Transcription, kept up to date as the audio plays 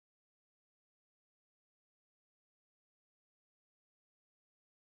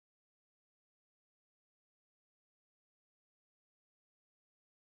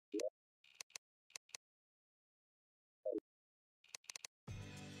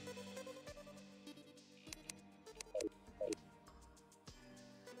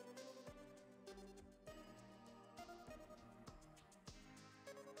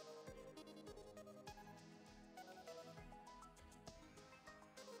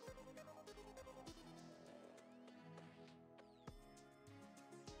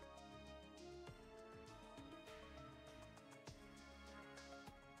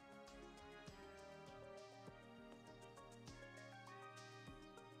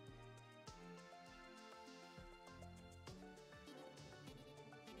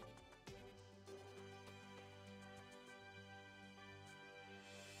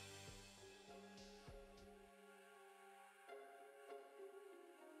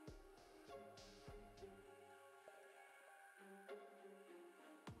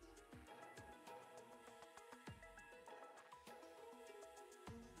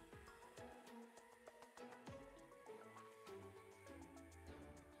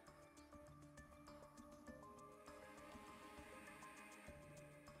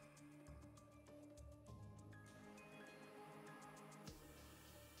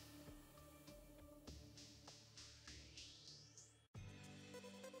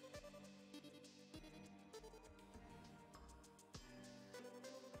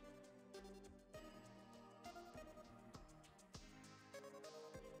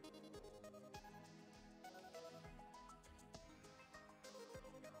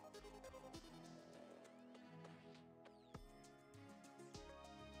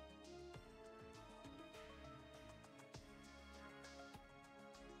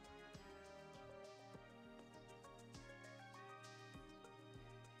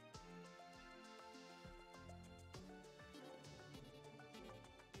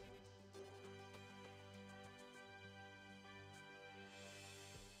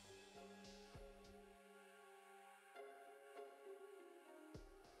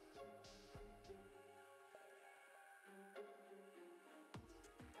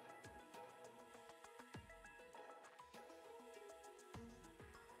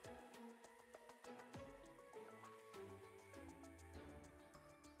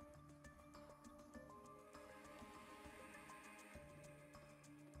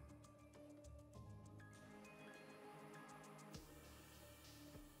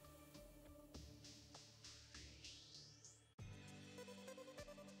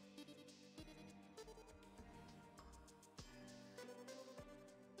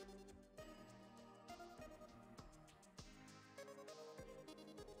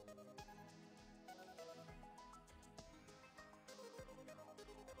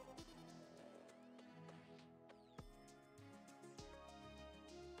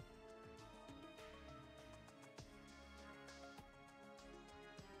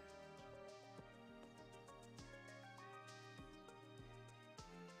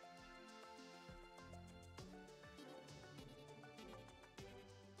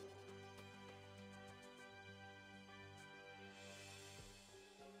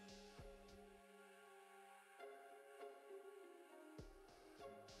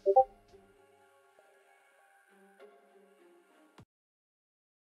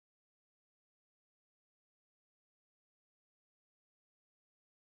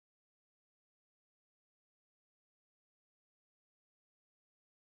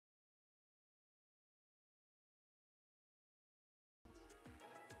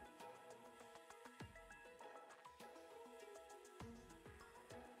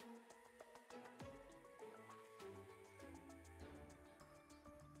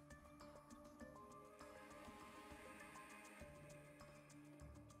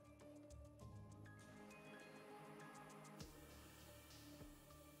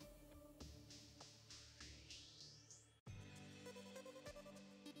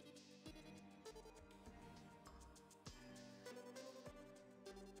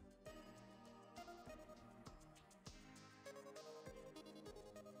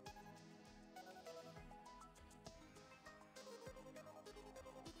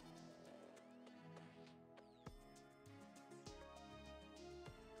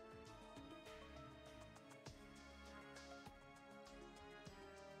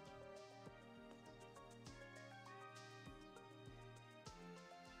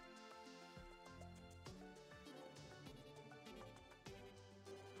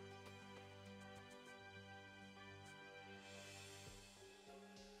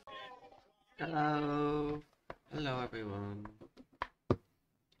Hello. Hello, everyone.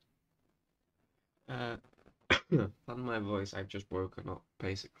 Uh, Pardon my voice, I've just woken up,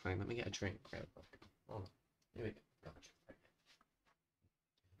 basically. Let me get a drink real quick. Hold on. Here we go. Gotcha.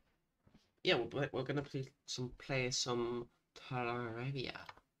 Yeah, we're gonna play some Terraria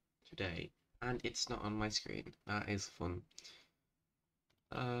today, and it's not on my screen. That is fun.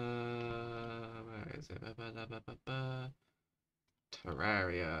 Where is it?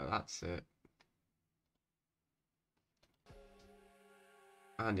 Terraria, that's it.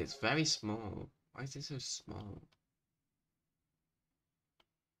 And it's very small. Why is it so small?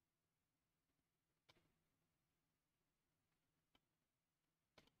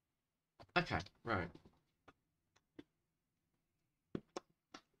 Okay, right.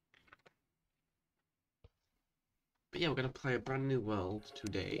 But yeah, we're gonna play a brand new world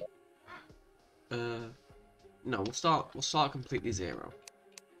today. No, we'll start completely zero.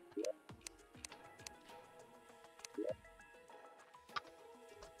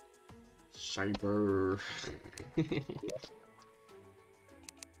 Cyber.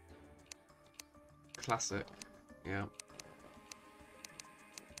 Classic. Yeah.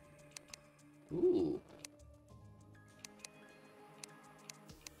 Ooh.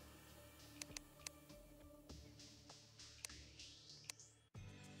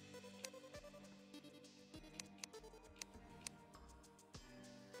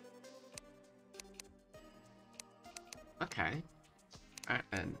 Okay. Alright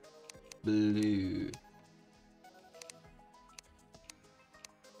then. Blue.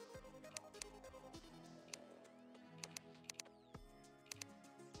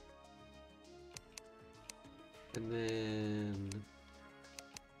 And then...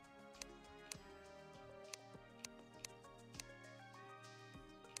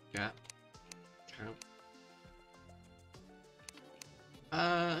 Yeah. Count.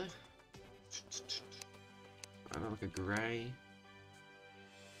 I don't know, like a grey.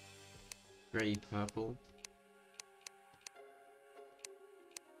 Grey purple.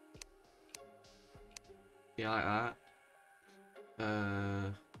 Yeah, like that.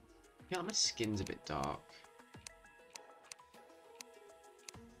 Yeah, my skin's a bit dark.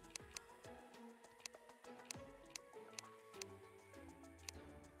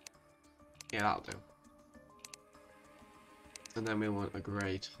 Yeah, that'll do. And then we want a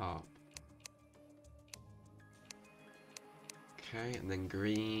grey top. Okay, and then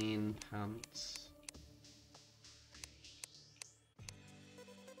green pants.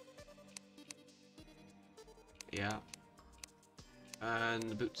 Yeah. And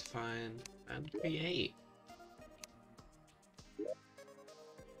the boots are fine. And create.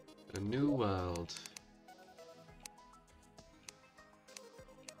 A new world.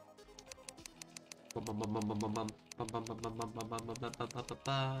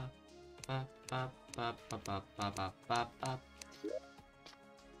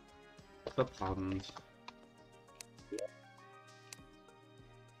 The pond.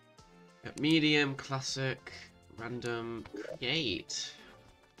 Medium, classic, random, create.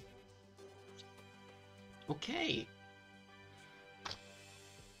 Okay.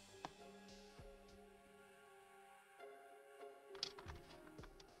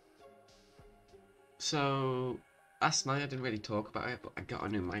 So, last night I didn't really talk about it, but I got a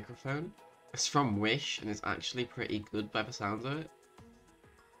new microphone. It's from Wish, and it's actually pretty good by the sounds of it.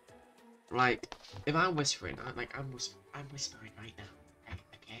 Like, if I'm whispering, I'm whispering right now.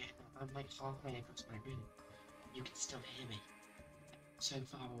 Okay? I'm like halfway across my room. You can still hear me. So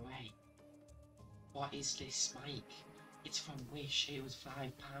far away. What is this mic? It's from Wish. It was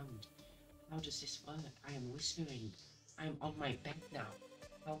 £5. How does this work? I am whispering. I am on my bed now.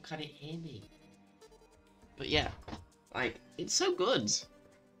 How can it hear me? But yeah, like, it's so good.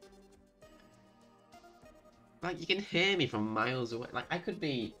 Like, you can hear me from miles away. Like, I could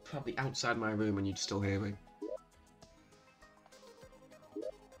be probably outside my room and you'd still hear me.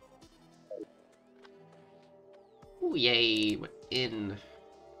 Ooh, yay, we're in.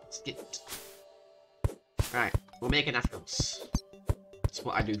 Let's get... Right, we're making a house. That's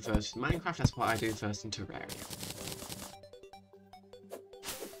what I do first in Minecraft, that's what I do first in Terraria.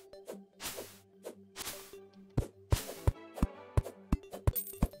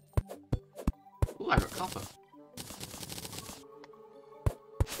 Ooh, I got copper.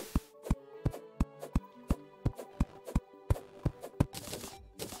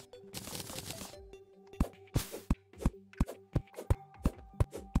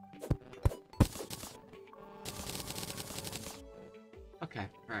 Okay,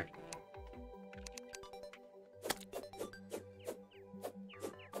 right.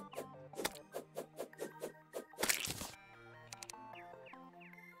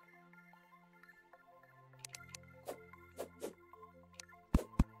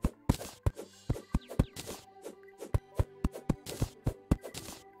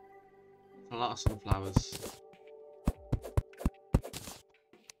 A lot of sunflowers.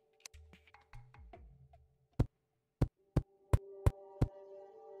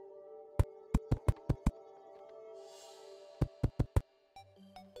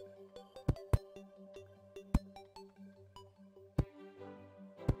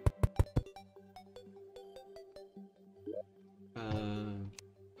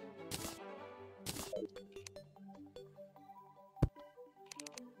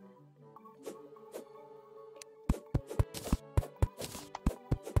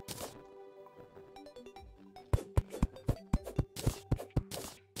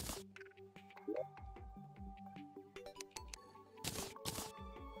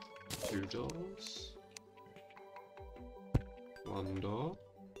 Two doors. One door.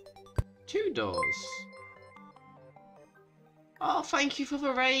 Two doors. Oh, thank you for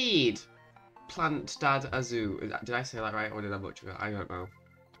the raid! Plant Dad Azu. Did I say that right or did I butcher it? I don't know.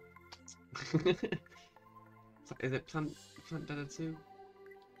 Is it Plant Dad Azu?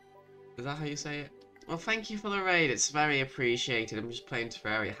 Is that how you say it? Well, thank you for the raid. It's very appreciated. I'm just playing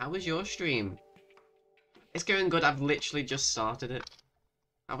Terraria. How was your stream? It's going good. I've literally just started it.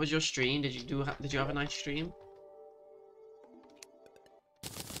 How was your stream? Did you have a nice stream?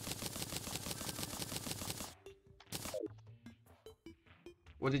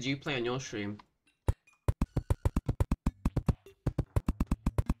 What did you play on your stream?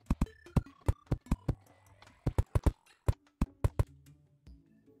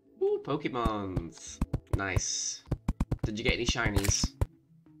 Ooh, Pokemons. Nice. Did you get any shinies?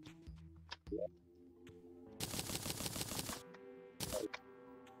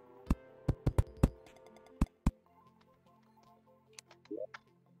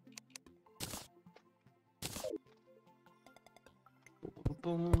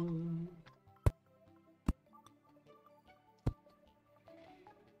 Boom.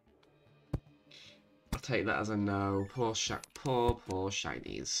 I'll take that as a no. Poor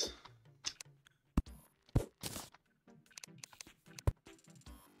shinies.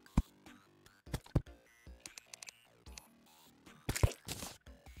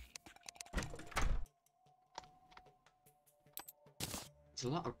 There's a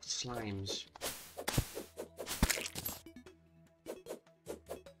lot of slimes.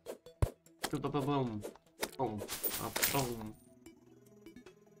 Boom, boom, boom, boom, boom.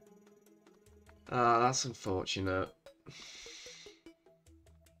 That's unfortunate.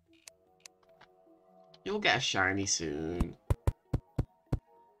 You'll get a shiny soon.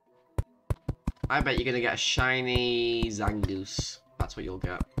 I bet you're gonna get a shiny Zangoose. That's what you'll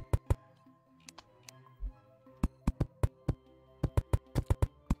get.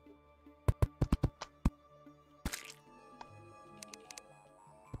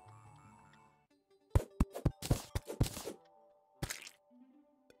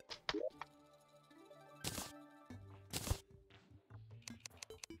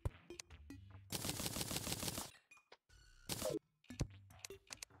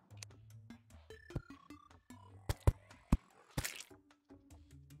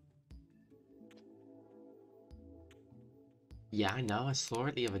 Yeah, I know. I saw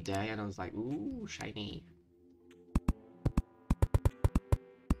it the other day and I was like, ooh, shiny.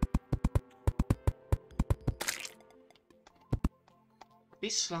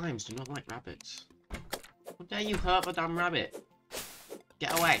 These slimes do not like rabbits. How dare you hurt the damn rabbit?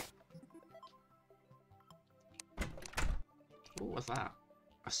 Get away. What was that?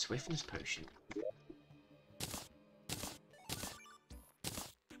 A swiftness potion.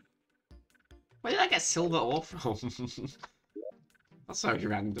 Where did I get silver ore from? That's so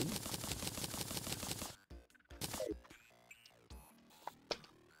random.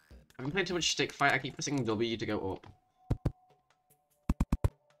 I've been playing too much stick fight, I keep pressing W to go up.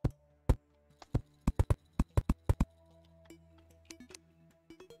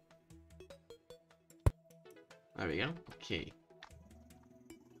 There we go. Okay.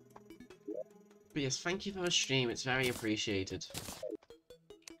 But yes, thank you for the stream, it's very appreciated.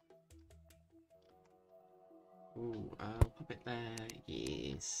 Ooh, I'll pop it there,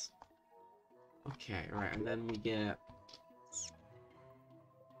 yes. Okay, right, and then we get...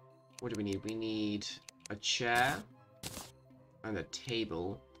 What do we need? We need a chair and a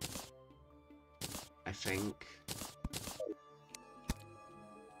table, I think.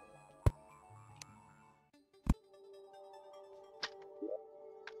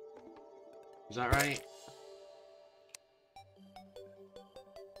 Is that right?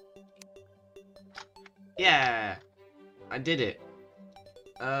 Yeah! I did it.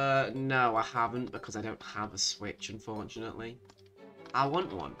 No, I haven't, because I don't have a Switch, unfortunately. I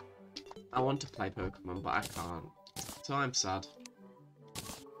want one. I want to play Pokemon, but I can't. So I'm sad.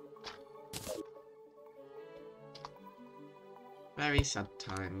 Very sad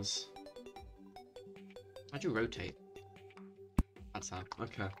times. How'd you rotate? That's how.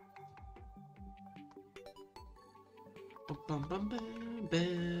 Okay. Bum, bum, bum,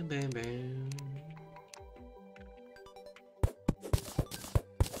 bum, bum, bum.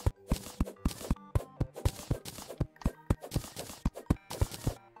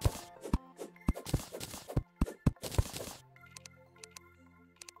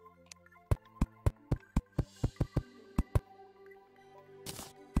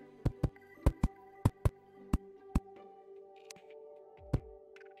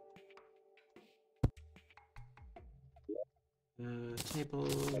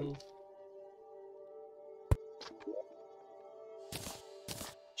 Table.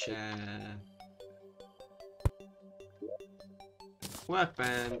 Chair.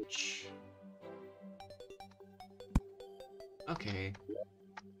 Workbench. Okay.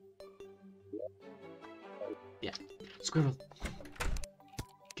 Yeah. Squirrel.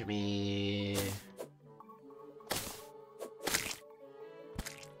 Come here.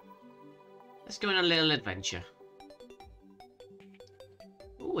 Let's go on a little adventure.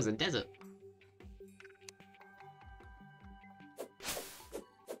 Ooh, it's a desert.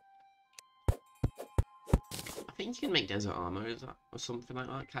 I think you can make desert armor, is that, or something like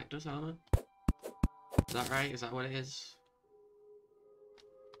that? Cactus armor? Is that right? Is that what it is?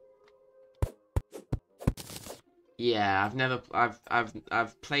 Yeah,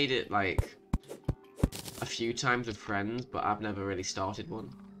 I've played it like a few times with friends, but I've never really started one.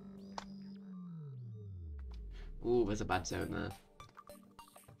 Ooh, there's a bad zone there.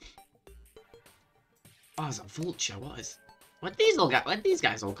 Oh, there's a vulture. Where'd these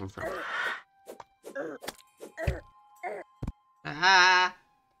guys all come from? Ah!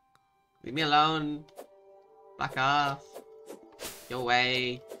 Leave me alone. Back off. Go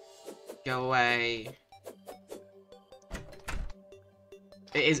away. Go away.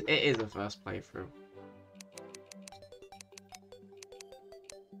 It is a first playthrough.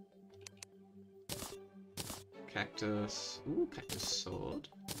 Cactus. Ooh, cactus sword.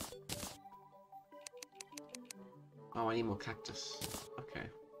 Oh, I need more cactus. Okay.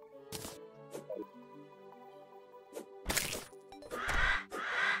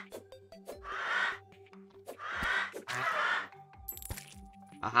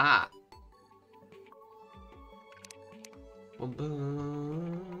 Aha! Boom,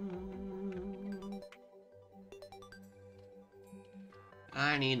 boom.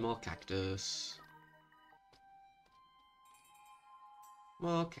 I need more cactus.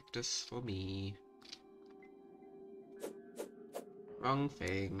 More cactus for me. Wrong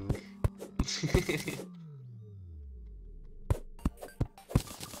thing.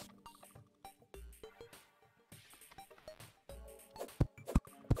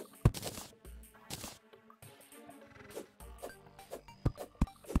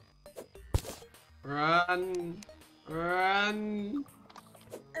 Run! Run!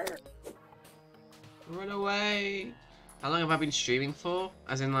 Run away! How long have I been streaming for?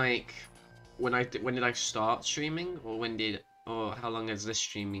 As in, like, when did I start streaming, or or how long has this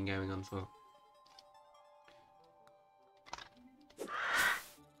stream been going on for?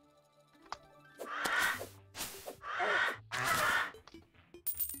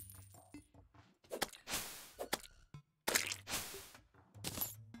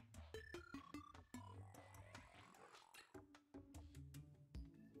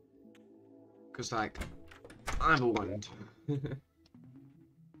 Because, like, I'm a wand.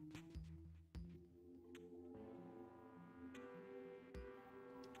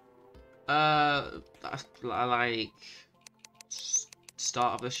 That's like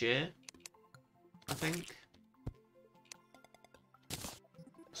start of this year, I think.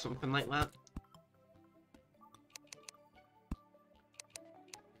 Something like that.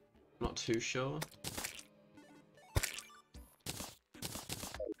 Not too sure.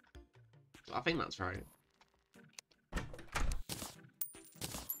 I think that's right.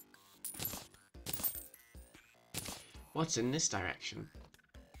 What's in this direction?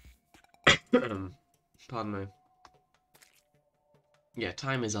 Pardon me. Yeah,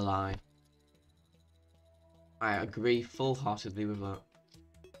 time is a lie. I agree full-heartedly with that.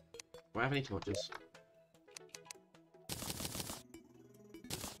 Do I have any torches?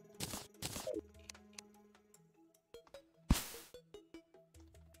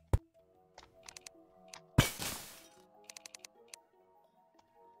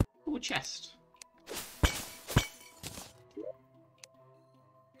 Ooh, a chest.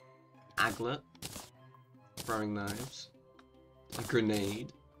 Aglet. Throwing knives. A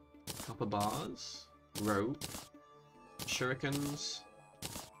grenade. Copper bars. Rope. Shurikens.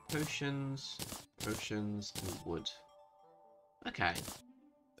 Potions. Potions and wood. Okay.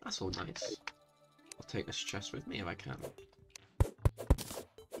 That's all nice. I'll take this chest with me if I can.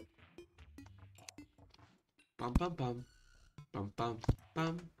 Bum bum bum. Bum bum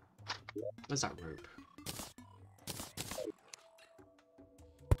bum. Where's that rope?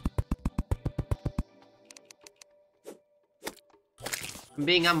 I'm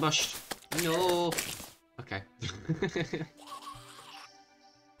being ambushed. No. Okay.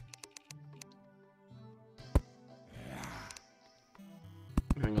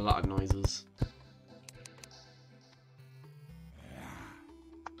 I'm hearing a lot of noises.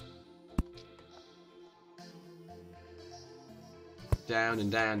 Down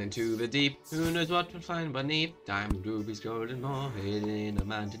and down into the deep. Who knows what we'll find beneath? Diamond, rubies, gold, and more hidden in a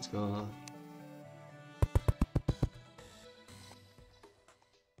mountain score.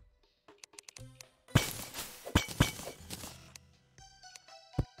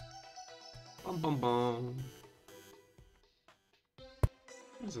 Bum bum bum.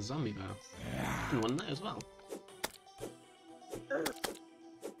 There's a zombie bow. And one there as well. That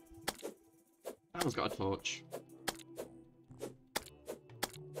one's got a torch.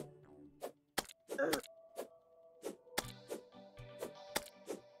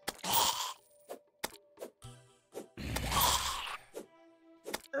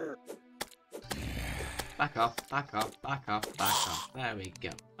 Back off, back off, back off, back off. There we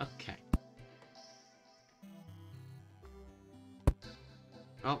go. Okay.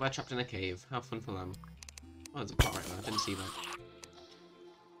 Oh, we're trapped in a cave. How fun for them. Oh, there's a pot right there. I didn't see that.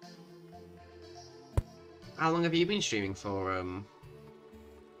 How long have you been streaming for,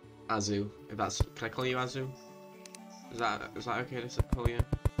 Azu? If that's... Can I call you Azu? Is that okay to call you?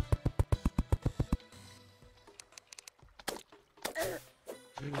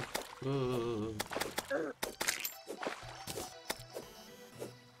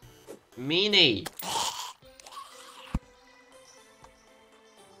 Meanie!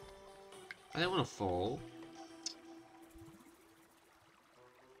 I don't want to fall.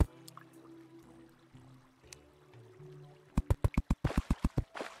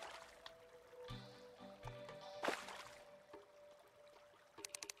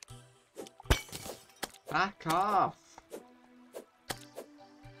 Back off!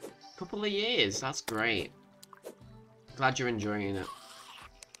 Couple of years, that's great. Glad you're enjoying it.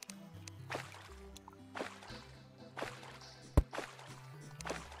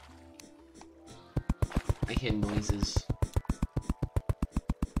 I hear noises.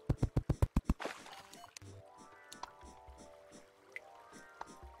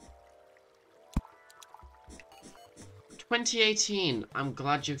 "2018. I'm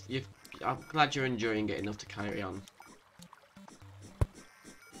glad I'm glad you're enjoying it enough to carry on."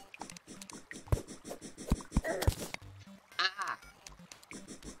 Ah!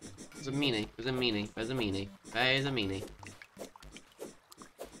 There's a meanie. There's a meanie. There's a meanie. There's a meanie.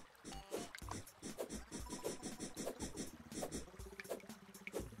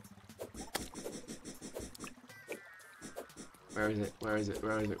 Where is it? Where is it?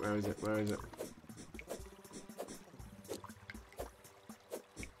 Where is it? Where is it? Where is it?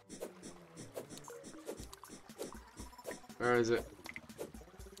 Where is it?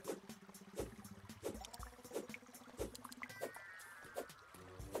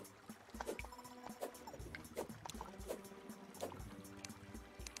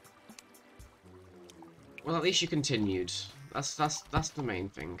 Well, at least you continued. That's the main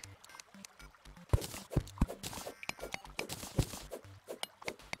thing.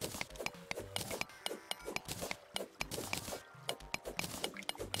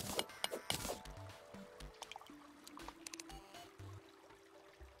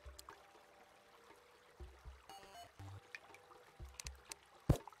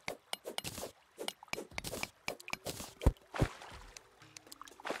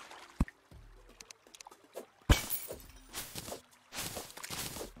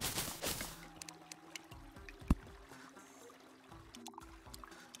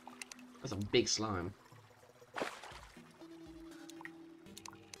 That's a big slime.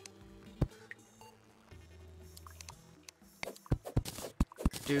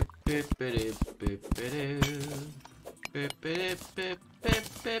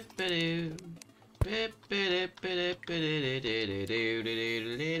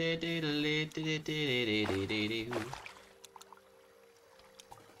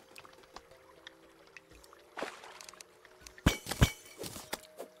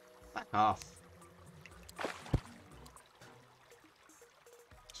 Back off.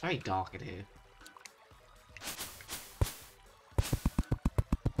 It's very dark in here.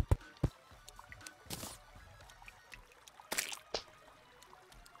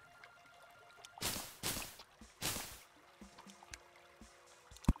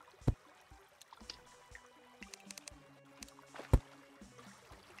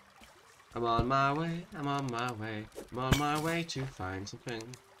 I'm on my way, I'm on my way, I'm on my way to find something.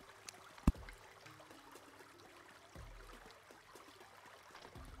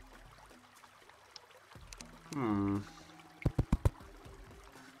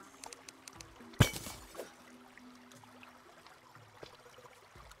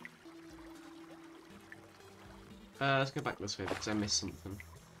 Let's go back this way because I missed something.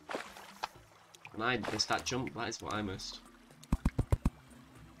 And I missed that jump, that is what I missed.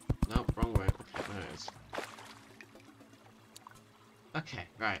 Nope, wrong way. Okay, there it is. Okay,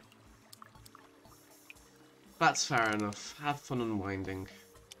 right. That's fair enough. Have fun unwinding.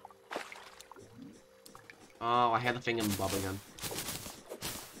 Oh, I hear the thingamabob again.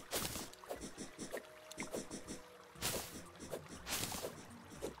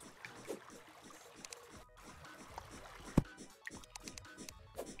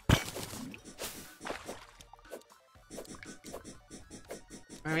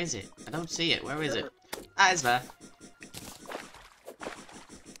 Where is it? I don't see it. Where is it? Ah, it's there.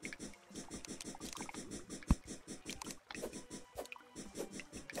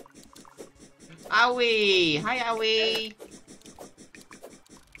 Owie! Hi, Owie!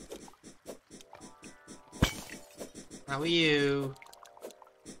 How are you?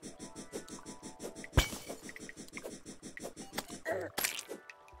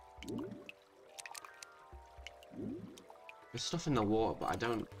 There's stuff in the water, but I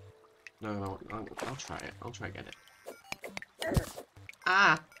don't... No, I'll try it. I'll try to get it.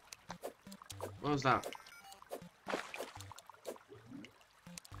 Ah! What was that?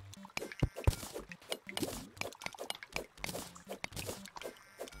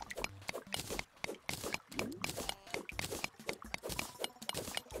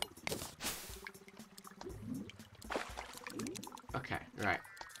 Okay, right.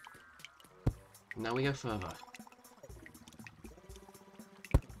 Now we go further.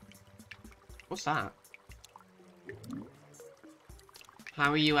 What's that?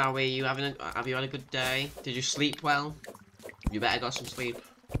 How are you, Owie? Have you had a good day? Did you sleep well? You better got some sleep.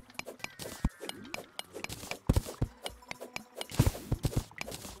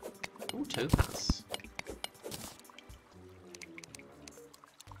 Ooh, topaz.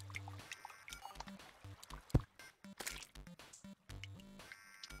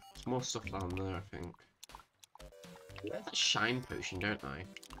 There's more stuff down there, I think. I have that shine potion, don't I?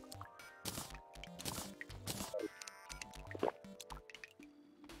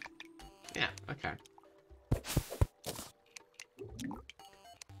 Yeah, okay.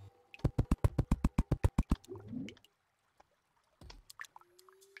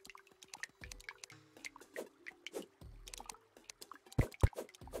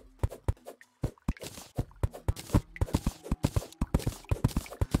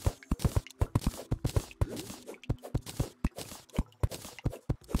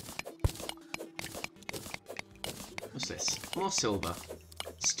 What's this? More silver.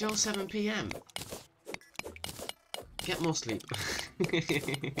 Still 7 PM. Get more sleep.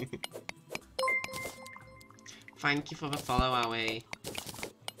 Thank you for the follow, Owie.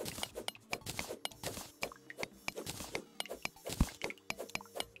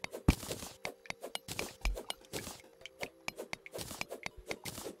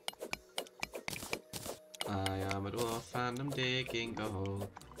 I am a dwarf and I'm digging a hole.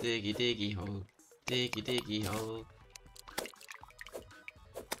 Diggy diggy hole. Diggy diggy hole.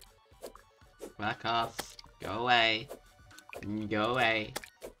 Back off. Go away. Go away.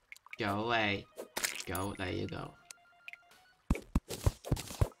 Go away. Go. There you go.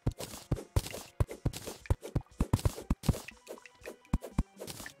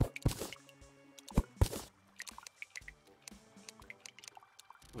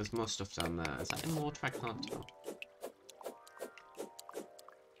 There's more stuff down there. Is that in water? I can't tell.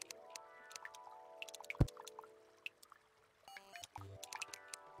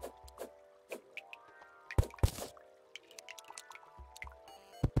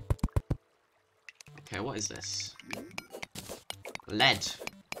 what is this? Lead.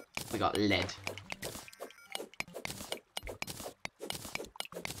 We got lead.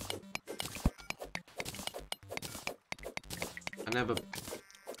 I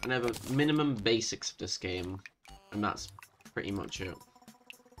know the minimum basics of this game, and that's pretty much it.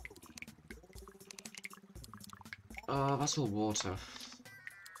 Oh, that's all water.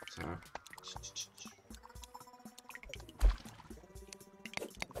 So.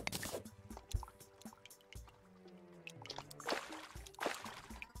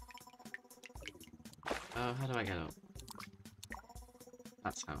 How do I get up?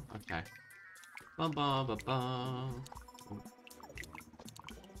 That's how. Okay. Bum bum bum bum.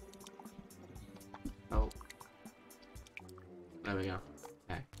 Oh. There we go.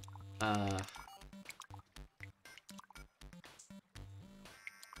 Okay.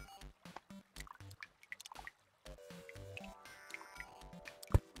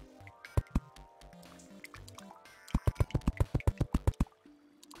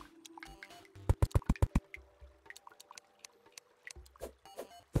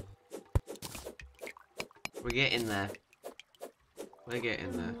 We're getting there. We're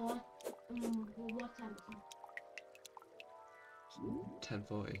getting there. What time is it?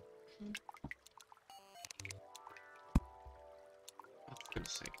 10:40. Oh, for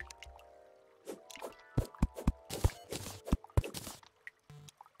goodness sake.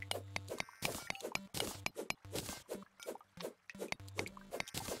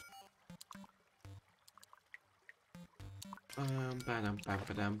 Bam, bam, bam, bam,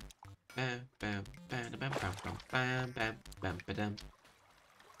 bam, bam, bam, bam, bam, bam, bam, bam, bam,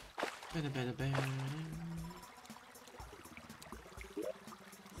 bam, bam, bam.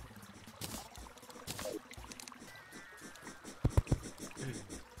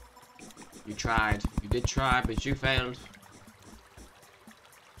 You tried. You did try, but you failed.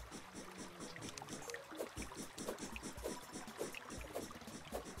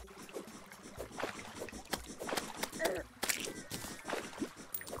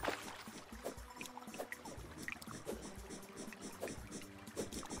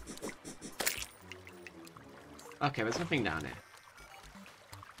 Okay, there's nothing down here.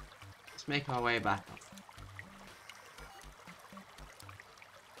 Let's make our way back up.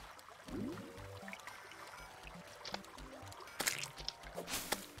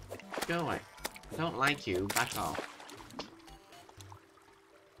 Go away. I don't like you. Back off.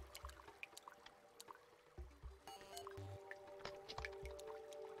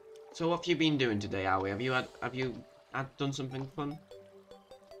 So what have you been doing today, Aoi? Have you done something fun?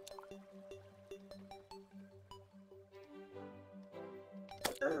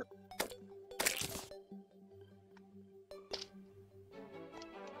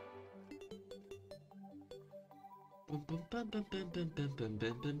 Dun dun dun dun dun dun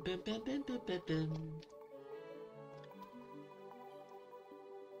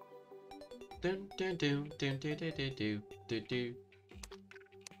dun dun dun.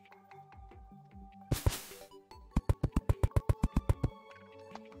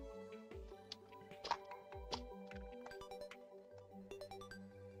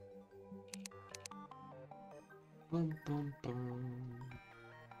 Boom boom boom.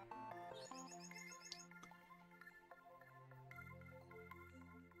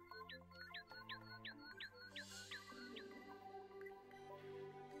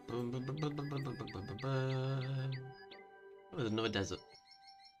 Oh, there's another desert.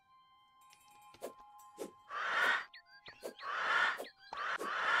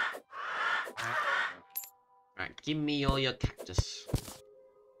 Right, give me all your cactus.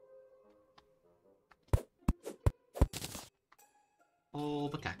 All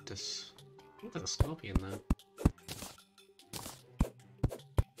the cactus. Oh, there's a scorpion there.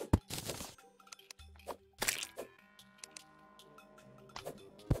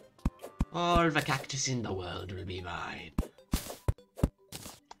 All the cactus in the world will be mine.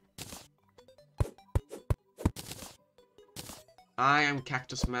 I am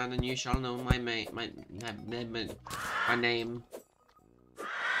Cactus Man, and you shall know my name.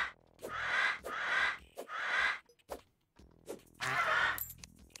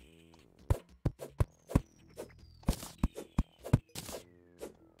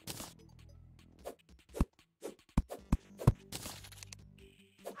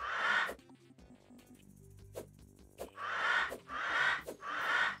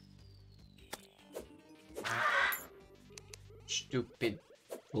 Stupid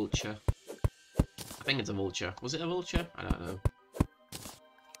vulture. I think it's a vulture. Was it a vulture? I don't know.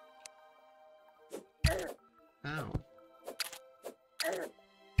 Ow.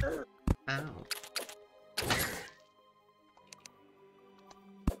 Ow.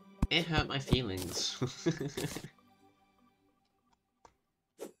 It hurt my feelings.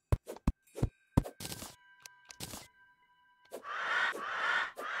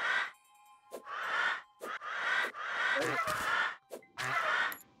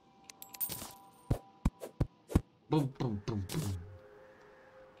 Boom, boom, boom, boom.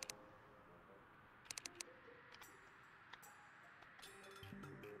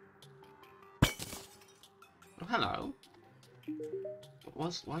 Oh, hello.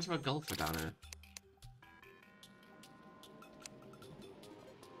 Why is there a golfer down here?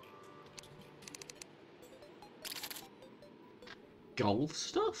 Golf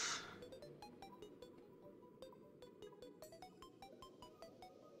stuff?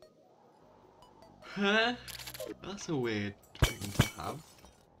 Huh? That's a weird thing to have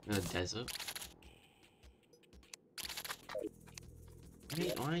in a desert.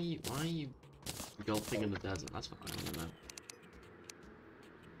 Why are you golfing in the desert? That's what I want to know.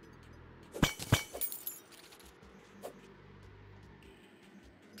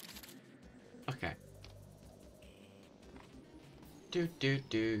 Okay. Do do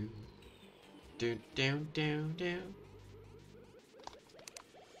do. Do do do do.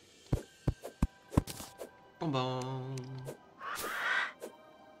 Boom boom.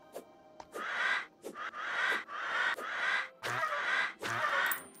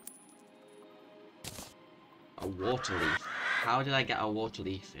 A water leaf. How did I get a water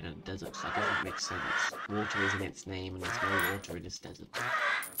leaf in a desert? That doesn't make sense. Water is in its name and there's no water in this desert.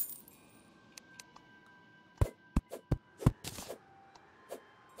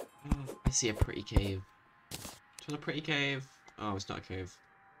 Oh, I see a pretty cave. It was a pretty cave. Oh, it's not a cave.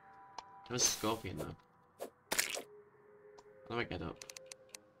 There was a scorpion though. How do I get up?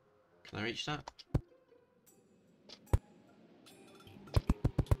 Can I reach that?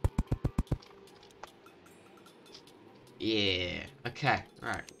 Yeah. Okay.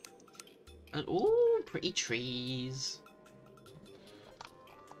 Right. And ooh, pretty trees.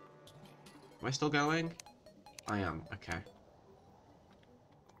 Am I still going? I am. Okay.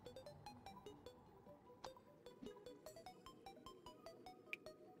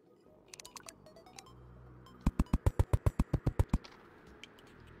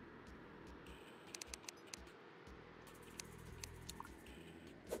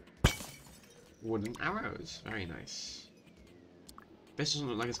 Wooden arrows. Very nice. This doesn't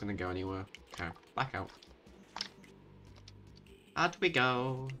look like it's gonna go anywhere. Okay. Back out. Out we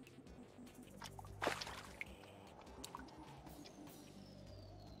go.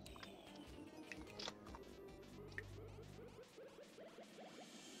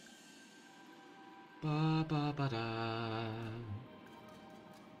 Ba ba ba da.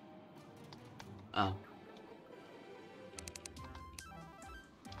 Oh.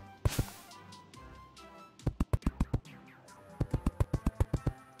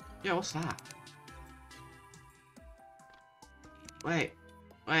 Yo, what's that? Wait.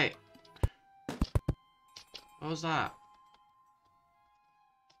 Wait. What was that?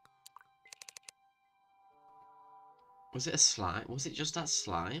 Was it a slime? Was it just that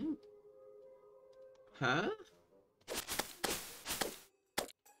slime? Huh?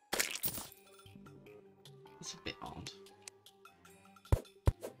 That's a bit odd.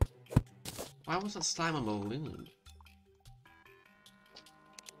 Why was that slime a balloon?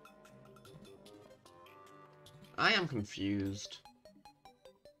 I am confused.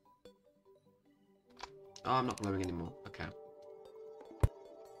 Oh, I'm not glowing anymore. Okay.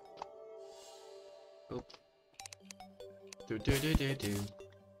 Oh. Do do do do do.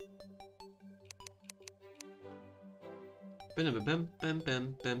 Bum bum bum bum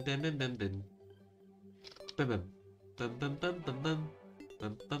bum bum bum bum bum. Bum bum bum bum bum bum bum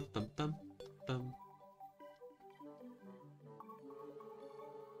bum bum bum bum bum.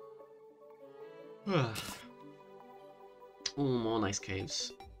 Oh, more nice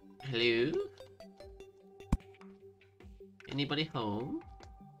caves. Hello? Anybody home?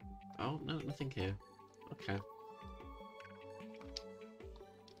 Oh, no, nothing here. Okay.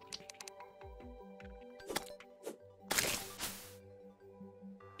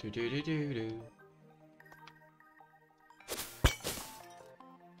 Do do do do do.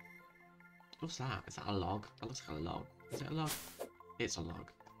 What's that? Is that a log? That looks like a log. Is it a log? It's a log.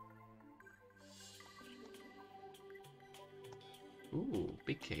 Ooh,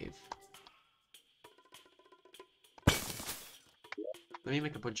 big cave. Let me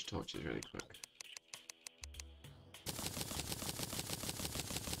make a bunch of torches really quick.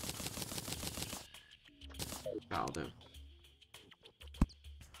 That'll do.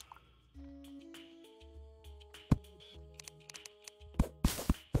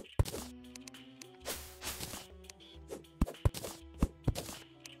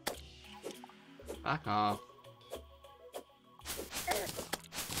 Back off.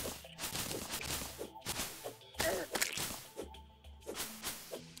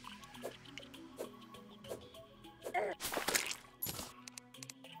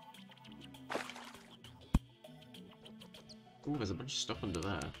 Ooh, there's a bunch of stuff under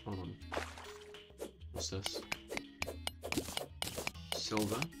there. Hold on. What's this?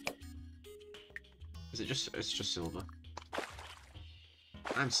 Silver? Is it just... It's just silver.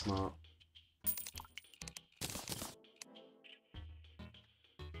 I'm smart.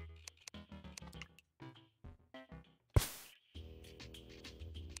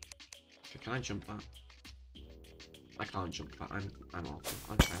 Okay, can I jump that? I can't jump that. I'm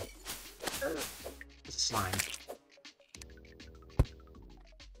awful. Okay. There's a slime.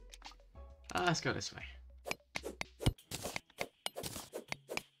 Let's go this way.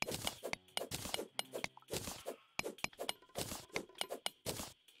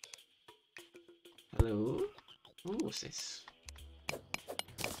 Hello? Ooh, what's this?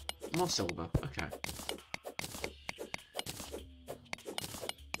 More silver. Okay.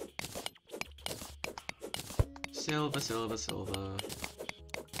 Silver, silver, silver.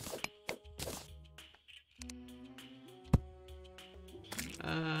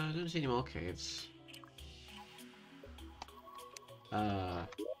 I don't see any more caves.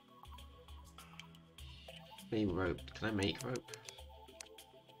 Maybe rope. Can I make rope?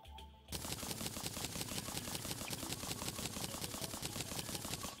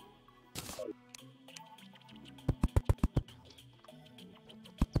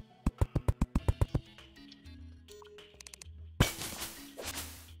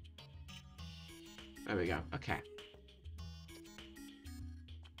 There we go. Okay.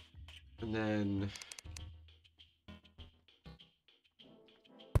 And then...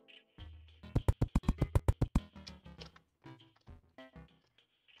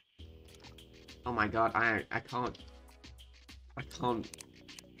 Oh my god, I can't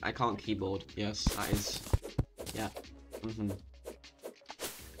keyboard. Yes, that is... Yeah.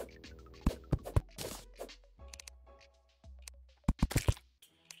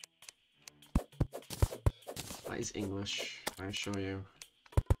 That is English, I assure you.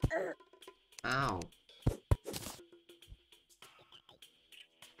 Ow.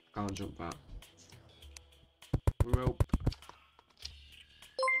 Can't jump that. Rope.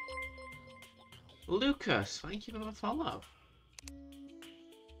 Lucas, thank you for the follow.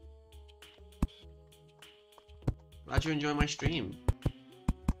 Glad you enjoy my stream.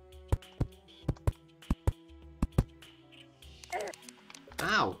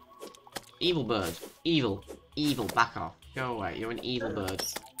 Ow! Evil bird. Evil. Evil. Back off. Go away. You're an evil bird.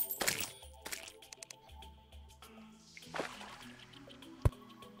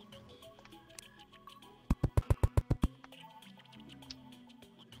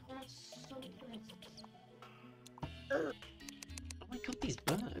 That's so crazy. Oh my god, these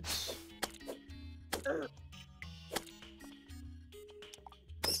birds. They're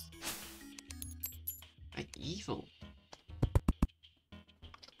evil.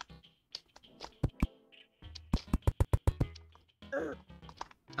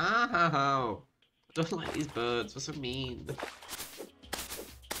 Ow! I don't like these birds, they're so mean.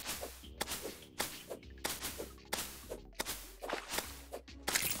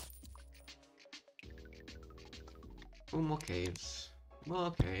 Oh, more caves.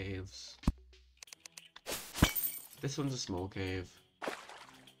 More caves. This one's a small cave.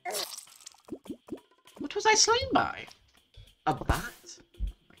 What was I slain by? A bat? Oh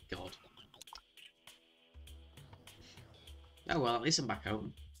my god. Oh well, at least I'm back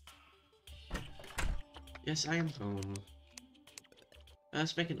home. Yes, I am home.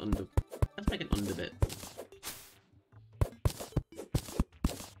 Let's make an underbit.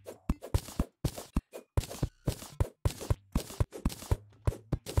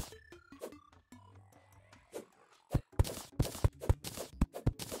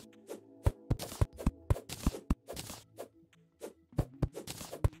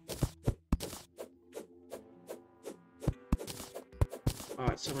 Oh,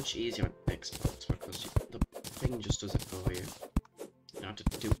 it's so much easier on Xbox because the thing just does it for you. You have to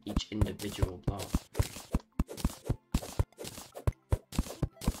do each individual block.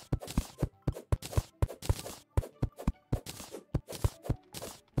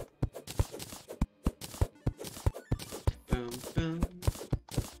 Boom, boom.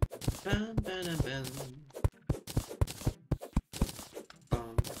 Bum, ba-dum, bum.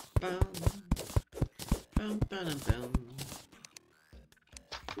 Bum, bum. Bum, ba-dum, bum.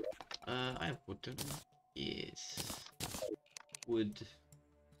 I have wooden. Yes. Wood.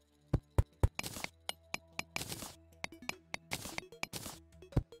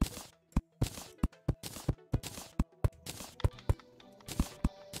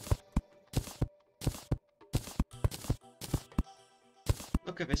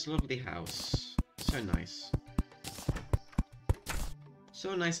 Look at this lovely house. So nice.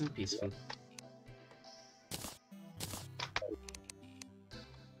 So nice and peaceful.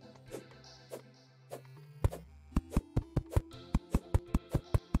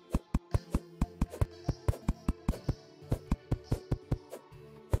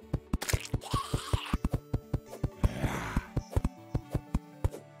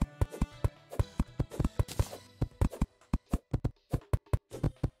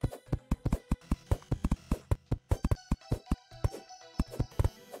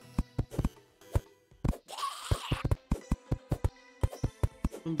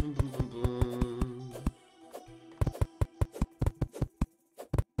 Boom, boom, boom, boom, boom.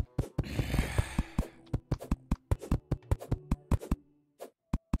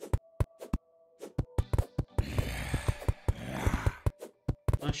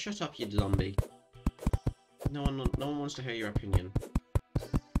 Oh, shut up, you zombie. No one wants to hear your opinion.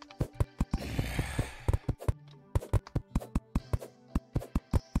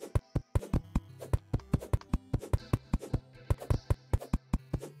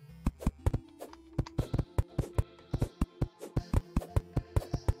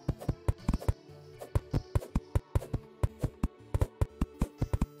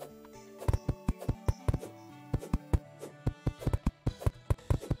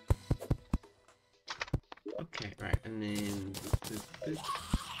 Okay, right, and then... Can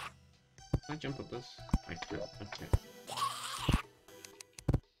I jump up this? I can, okay.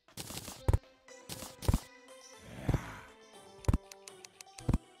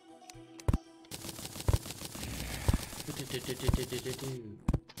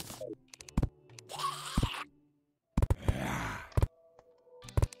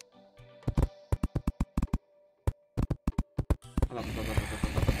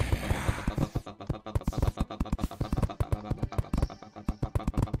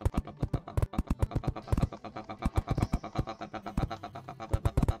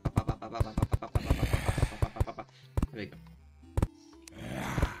 There we go.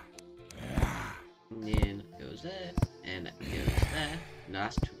 And then it goes there, and it goes there. No,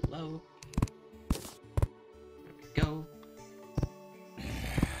 that's too low. There we go.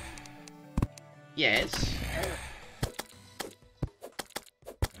 Yes.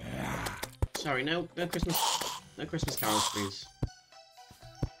 Sorry, no Christmas carols, please.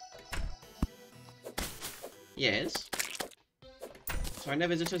 Yes. Sorry, no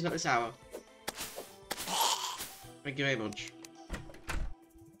visitors at this hour. Thank you very much.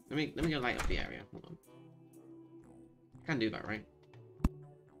 Let me go light up the area. Hold on. I can do that, right?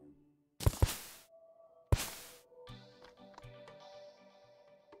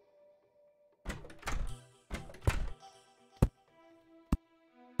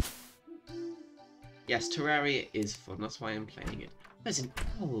 Yes, Terraria is fun. That's why I'm playing it. There's an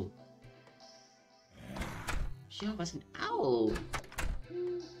owl. Yo, there's an owl.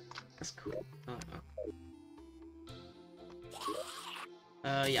 That's cool.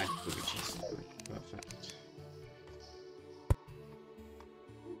 Yeah, I can put your chest in there. Perfect.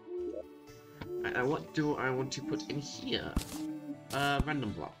 And what do I want to put in here?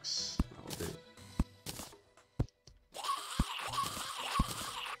 Random blocks. That'll do.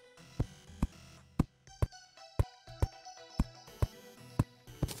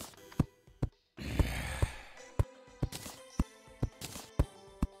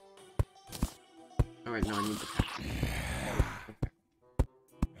 Alright, now I need the cactus.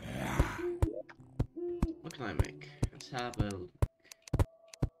 What can I make? Let's have a look.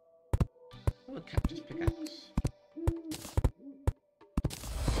 Oh, a cactus pickaxe.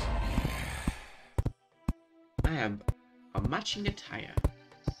 I have a matching attire.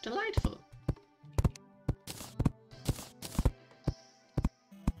 Delightful.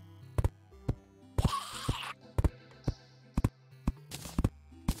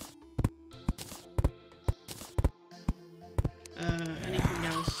 Anything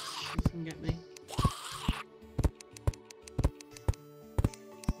else you can get me?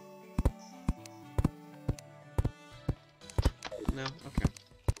 No? Okay.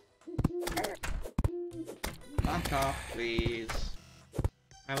 Back off, please.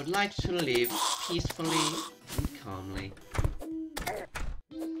 I would like to live peacefully and calmly.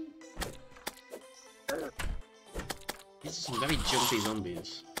 These are some very jumpy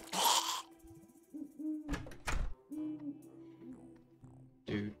zombies.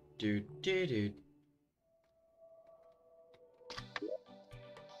 Dude.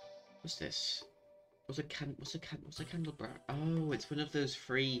 What's this? What's a candle bar? Oh, it's one of those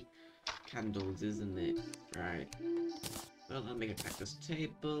free candles, isn't it? Right. Well, I'll make a cactus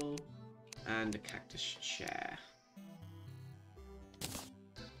table and a cactus chair.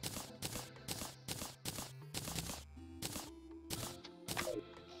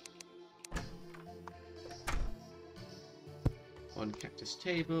 1 cactus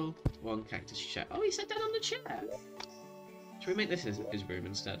table, 1 cactus chair. Oh, he sat down on the chair! Should we make this his room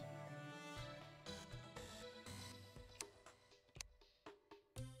instead?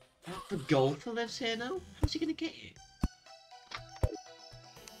 Oh, the golfer lives here now? How's he gonna get here?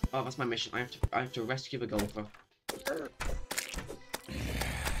 Oh, that's my mission. I have to rescue the golfer.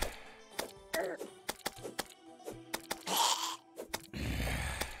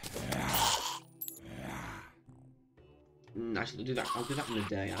 I should do that. I'll do that in the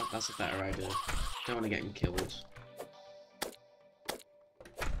day. That's a better idea. Don't want to get him killed.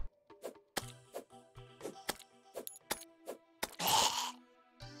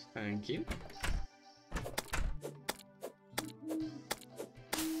 Thank you.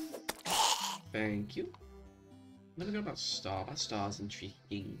 Thank you. Let me go about star. That star's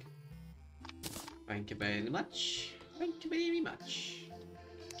intriguing. Thank you very much. Thank you very much.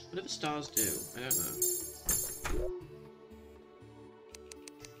 What do the stars do? I don't know.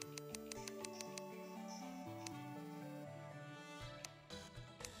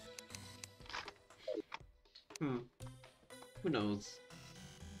 Who knows?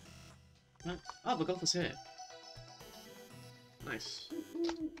 What? Oh, the golf is here. Nice.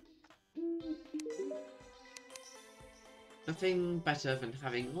 Nothing better than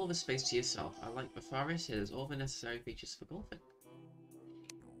having all the space to yourself. I like the forest. It has all the necessary features for golfing.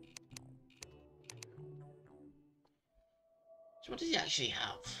 So what does he actually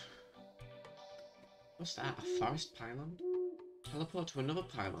have? What's that? A forest pylon? Teleport to another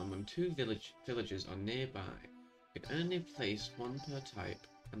pylon when 2 villages are nearby. You can only place 1 per type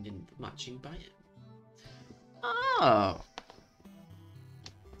and in the matching biome. Oh!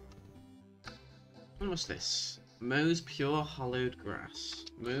 What's this? Mows pure hollowed grass.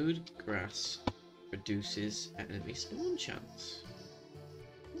 Mowed grass reduces enemy spawn chance.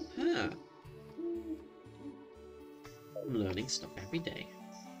 Huh. I'm learning stuff every day.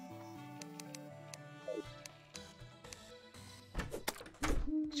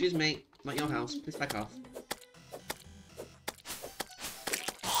 Excuse me, I'm at your house. Please back off.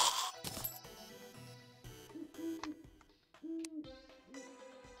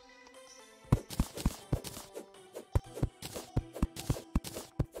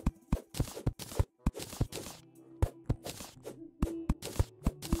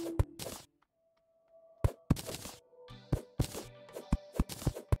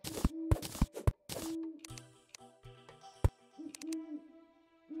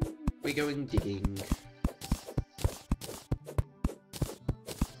 We're going digging.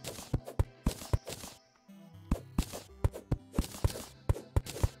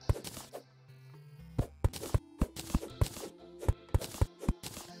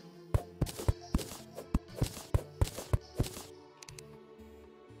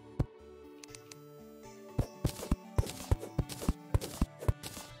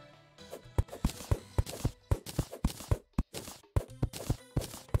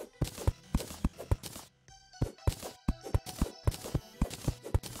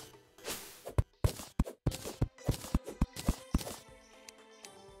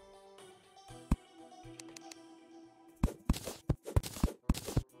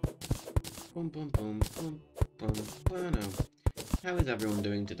 Boom, boom, boom, boom, boom, boom. How is everyone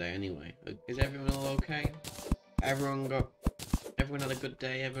doing today anyway? Is everyone all okay? Everyone had a good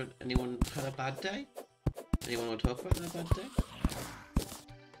day? Anyone had a bad day? Anyone want to talk about their bad day?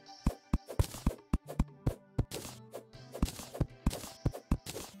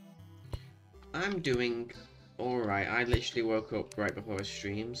 I'm doing alright. I literally woke up right before I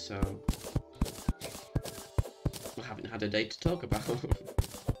streamed, so I haven't had a day to talk about.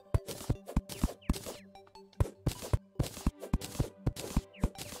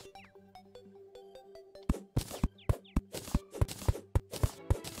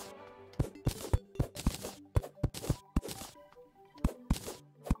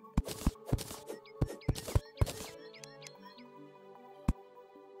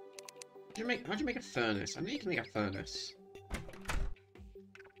 How'd you make a furnace? I know you can make a furnace.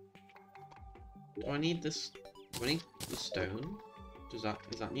 Do I need this? Do I need the stone? Is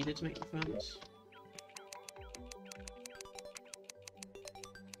that needed to make the furnace?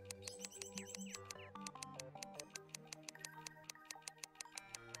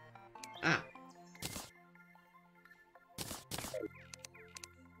 Ah.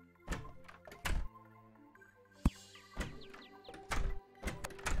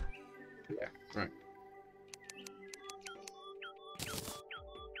 Right.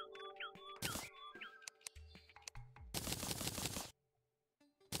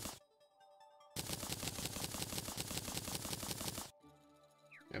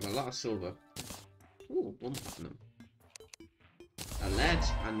 We have a lot of silver. Ooh, 1 platinum. lead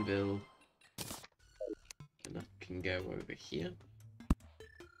anvil. And that can go over here.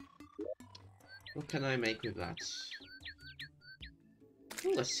 What can I make with that?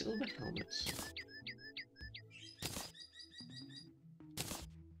 Oh, a silver helmet.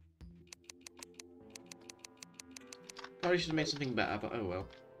 Probably should have made something better, but oh well.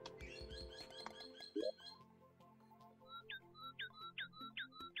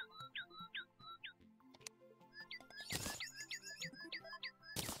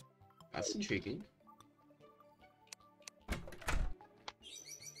 That's intriguing.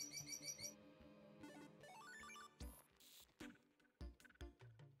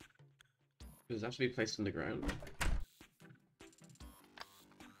 Does it have to be placed on the ground?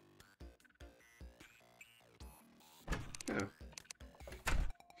 Oh.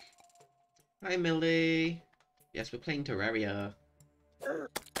 Hi, Millie. Yes, we're playing Terraria.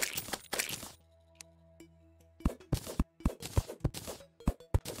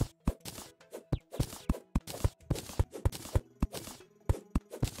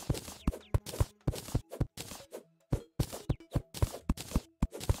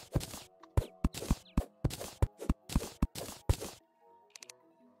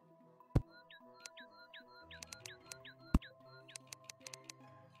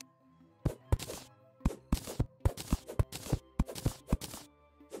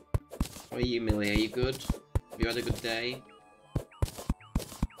 How are you, Millie? Are you good? Have you had a good day?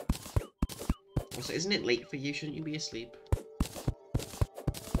 Also, isn't it late for you? Shouldn't you be asleep?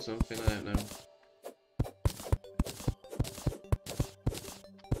 Or something, I don't know.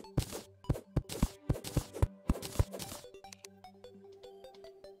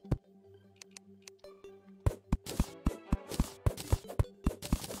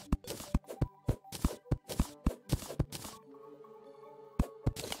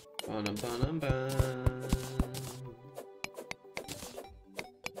 Ba-dum-ba-dum-bum.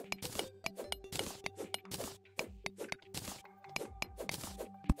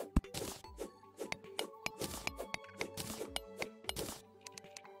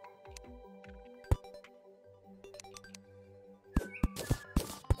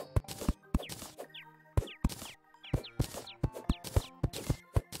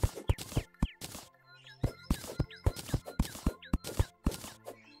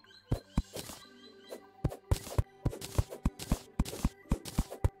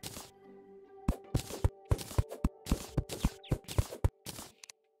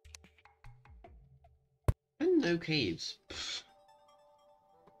 And no caves. Pfft.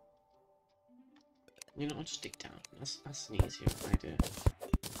 You know, I'll just dig down. That's an easier idea.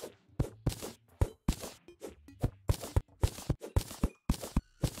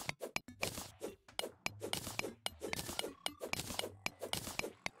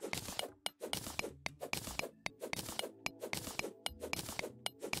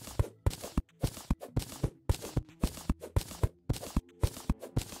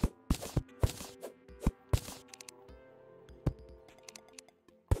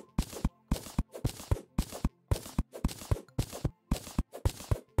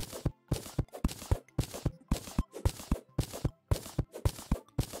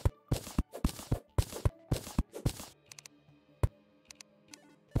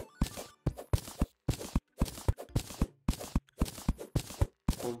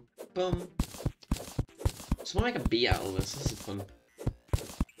 Bum. It's more like a bee out of this. This is fun.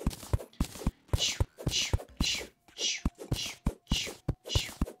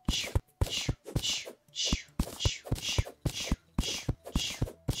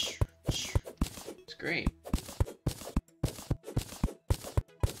 It's great.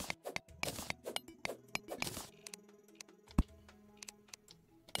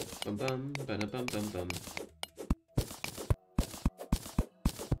 Bum bum bum bum bum bum.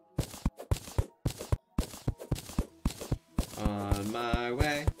 On my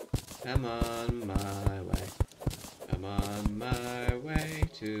way, I'm on my way. I'm on my way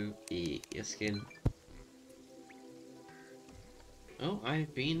to eat your skin. Oh,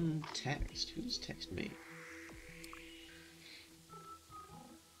 I've been texted. Who's texted me?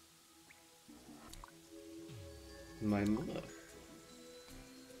 My mother.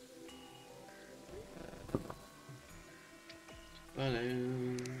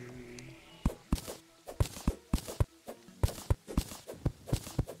 Hello.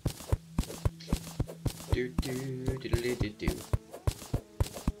 Do do diddly do do.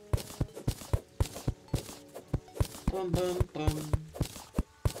 Bum bum bum.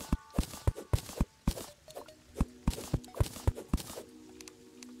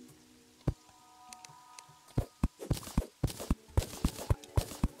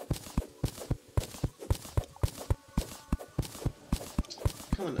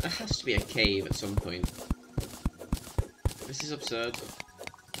 Come on, there has to be a cave at some point. This is absurd.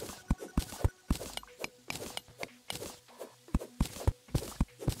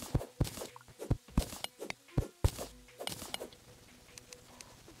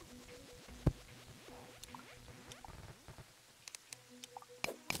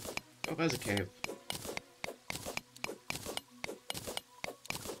 Oh, there's a cave.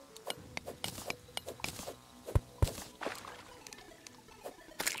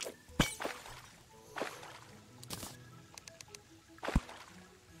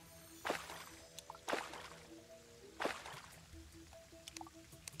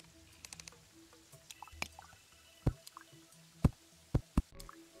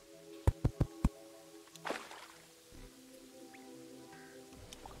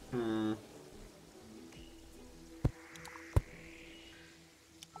 Hmm.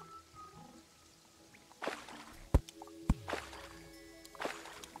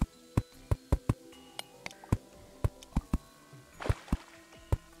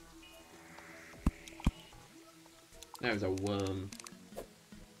 There's a worm.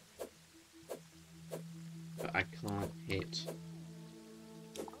 But I can't hit.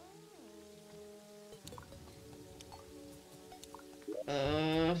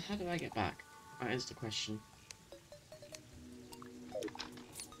 How do I get back? That is the question.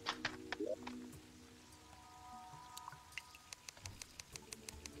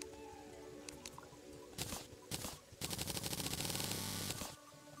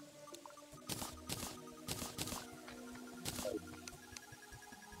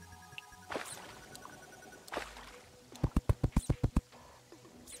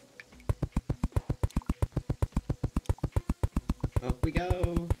 Up we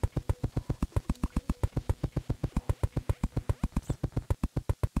go!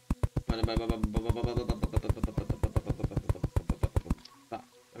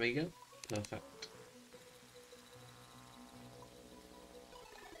 There we go. Perfect.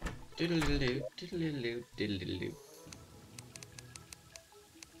 Diddle-diddle-doo, diddle-diddle-doo, diddle-diddle-doo.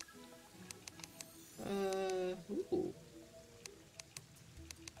 Ooh.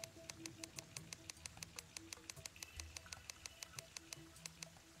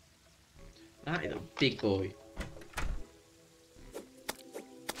 That is a big boy.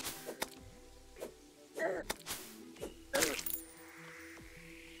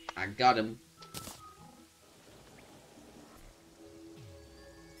 I got him.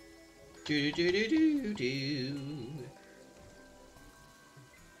 Do do do do do.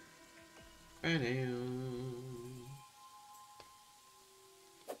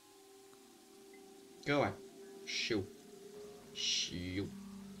 Go away. Shoo. Shoo.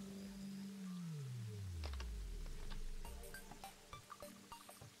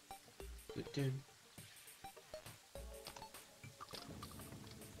 Put down.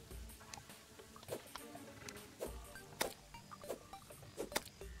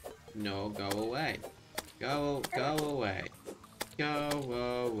 No, go away. Go away.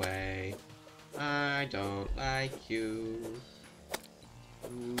 Go away. I don't like you.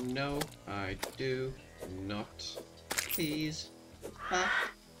 No, I do not. Please.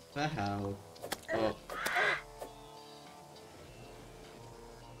 Back the hell up.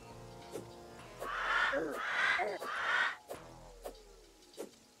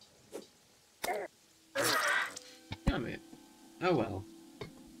 Damn it. Oh well.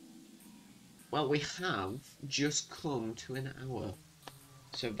 Well, we have just come to an hour.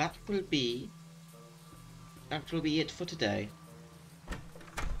 So that will be it for today.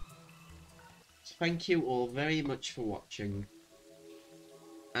 So thank you all very much for watching.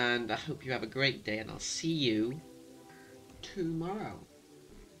 And I hope you have a great day, and I'll see you tomorrow.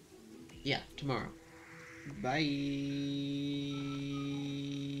 Yeah, tomorrow. Bye.